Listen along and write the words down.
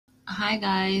Hi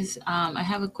guys. I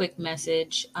have a quick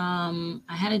message. I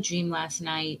had a dream last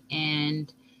night,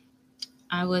 and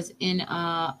I was in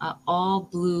a all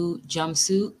blue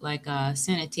jumpsuit, like a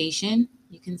sanitation,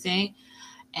 you can say.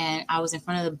 And I was in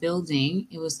front of the building.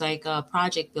 It was like a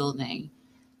project building.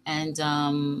 And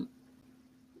the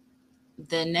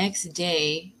next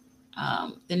day,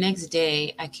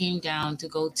 I came down to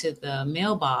go to the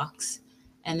mailbox,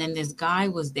 and then this guy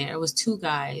was there. It was two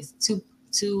guys,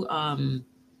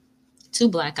 two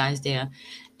black guys there.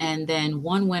 And then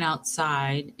one went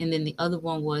outside, and then the other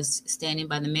one was standing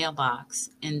by the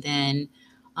mailbox. And then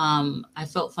I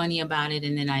felt funny about it,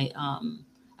 and then I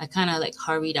kind of like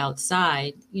hurried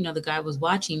outside. The guy was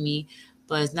watching me,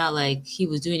 but it's not like he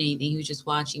was doing anything. He was just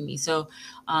watching me. So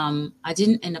I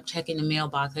didn't end up checking the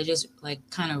mailbox. I just like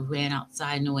kind of ran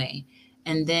outside and away.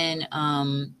 And then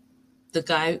the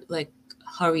guy like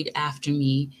hurried after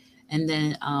me, and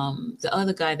then the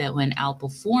other guy that went out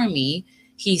before me,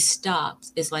 he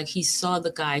stopped. It's like he saw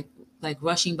the guy like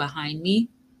rushing behind me.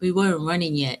 We weren't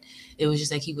running yet. It was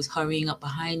just like he was hurrying up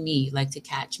behind me, like to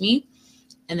catch me.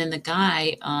 And then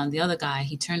the other guy,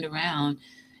 he turned around,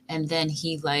 and then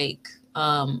he like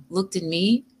looked at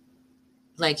me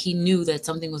like he knew that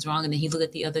something was wrong, and then he looked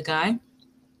at the other guy,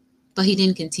 but he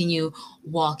didn't continue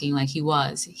walking like he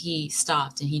was. He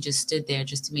stopped and he just stood there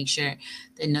just to make sure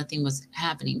that nothing was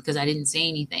happening, because I didn't say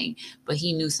anything, but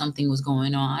he knew something was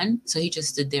going on. So he just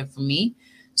stood there for me.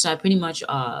 So I pretty much,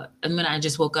 and then I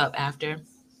just woke up after.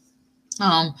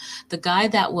 Um, the guy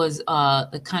that was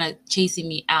kind of chasing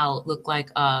me out looked like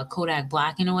Kodak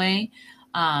Black in a way.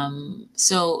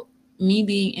 So me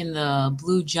being in the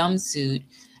blue jumpsuit,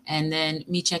 and then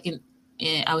me checking,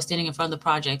 I was standing in front of the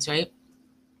projects, right?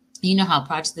 You know how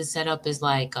project is set up is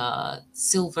like a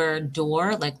silver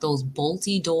door, like those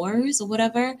bolty doors or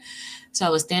whatever. So I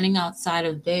was standing outside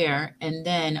of there, and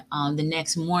then the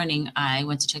next morning I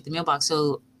went to check the mailbox.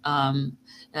 So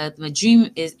my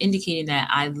dream is indicating that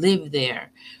I live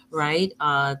there, right?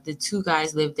 The two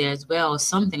guys lived there as well, or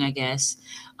something, I guess,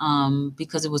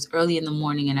 because it was early in the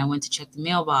morning, and I went to check the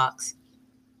mailbox.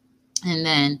 And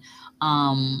then,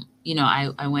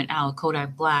 I went out,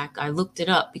 Kodak Black. I looked it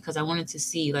up because I wanted to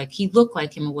see, like, he looked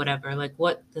like him or whatever. Like,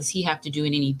 what does he have to do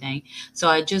in anything? So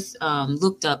I just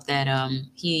looked up that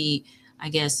he, I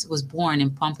guess, was born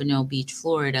in Pompano Beach,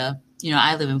 Florida.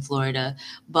 I live in Florida.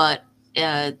 But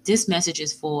this message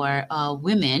is for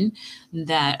women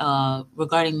that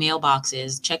regarding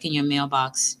mailboxes, checking your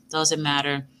mailbox. Doesn't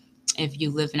matter if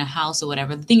you live in a house or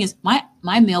whatever. The thing is,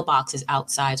 my mailbox is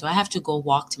outside, so I have to go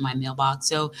walk to my mailbox.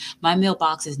 So my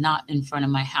mailbox is not in front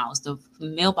of my house. The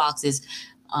mailbox is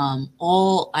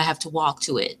all I have to walk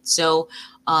to it. So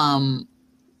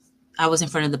I was in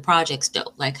front of the projects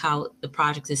though, like how the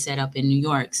project is set up in New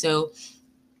York. So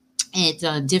it's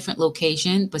a different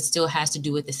location, but still has to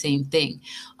do with the same thing.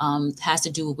 It has to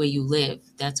do with where you live.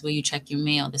 That's where you check your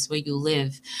mail. That's where you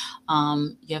live.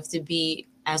 You have to be,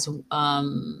 as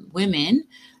women,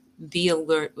 be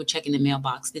alert with checking the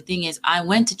mailbox. The thing is, I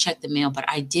went to check the mail, but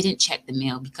I didn't check the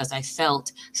mail because I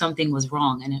felt something was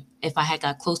wrong. And if I had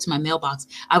got close to my mailbox,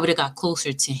 I would have got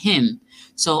closer to him.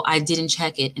 So I didn't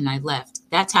check it, and I left.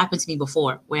 That's happened to me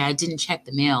before, where I didn't check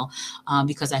the mail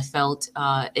because I felt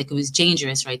it was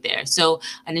dangerous right there. So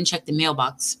I didn't check the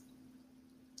mailbox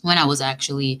when I was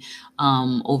actually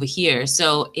over here.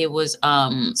 So it was,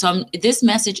 this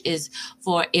message is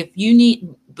for if you need,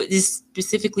 but this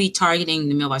specifically targeting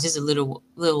the mailbox. This is a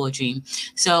little dream.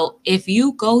 So if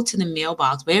you go to the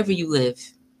mailbox, wherever you live,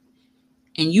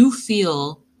 and you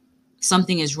feel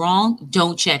something is wrong,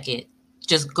 don't check it.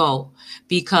 Just go,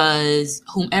 because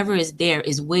whomever is there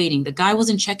is waiting. The guy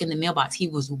wasn't checking the mailbox. He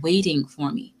was waiting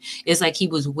for me. It's like he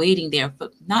was waiting there,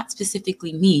 but not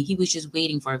specifically me. He was just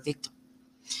waiting for a victim.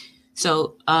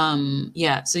 So,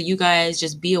 yeah, so you guys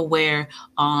just be aware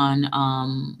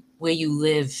on where you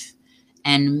live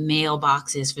and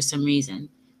mailboxes for some reason.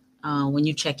 When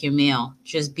you check your mail,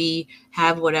 just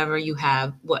have whatever you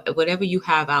have, whatever you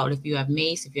have out. If you have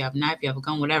mace, if you have knife, if you have a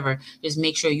gun, whatever, just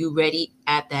make sure you're ready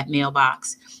at that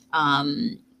mailbox.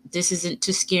 This isn't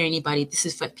to scare anybody. This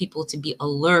is for people to be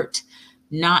alert,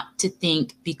 not to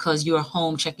think because you're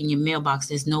home checking your mailbox,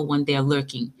 there's no one there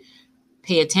lurking.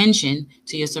 Pay attention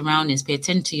to your surroundings. Pay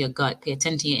attention to your gut. Pay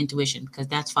attention to your intuition, because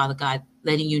that's Father God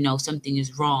letting you know something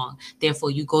is wrong.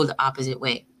 Therefore, you go the opposite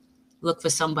way. Look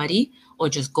for somebody or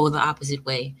just go the opposite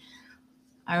way.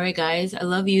 All right, guys, I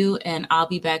love you, and I'll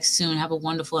be back soon. Have a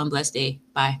wonderful and blessed day.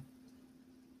 Bye.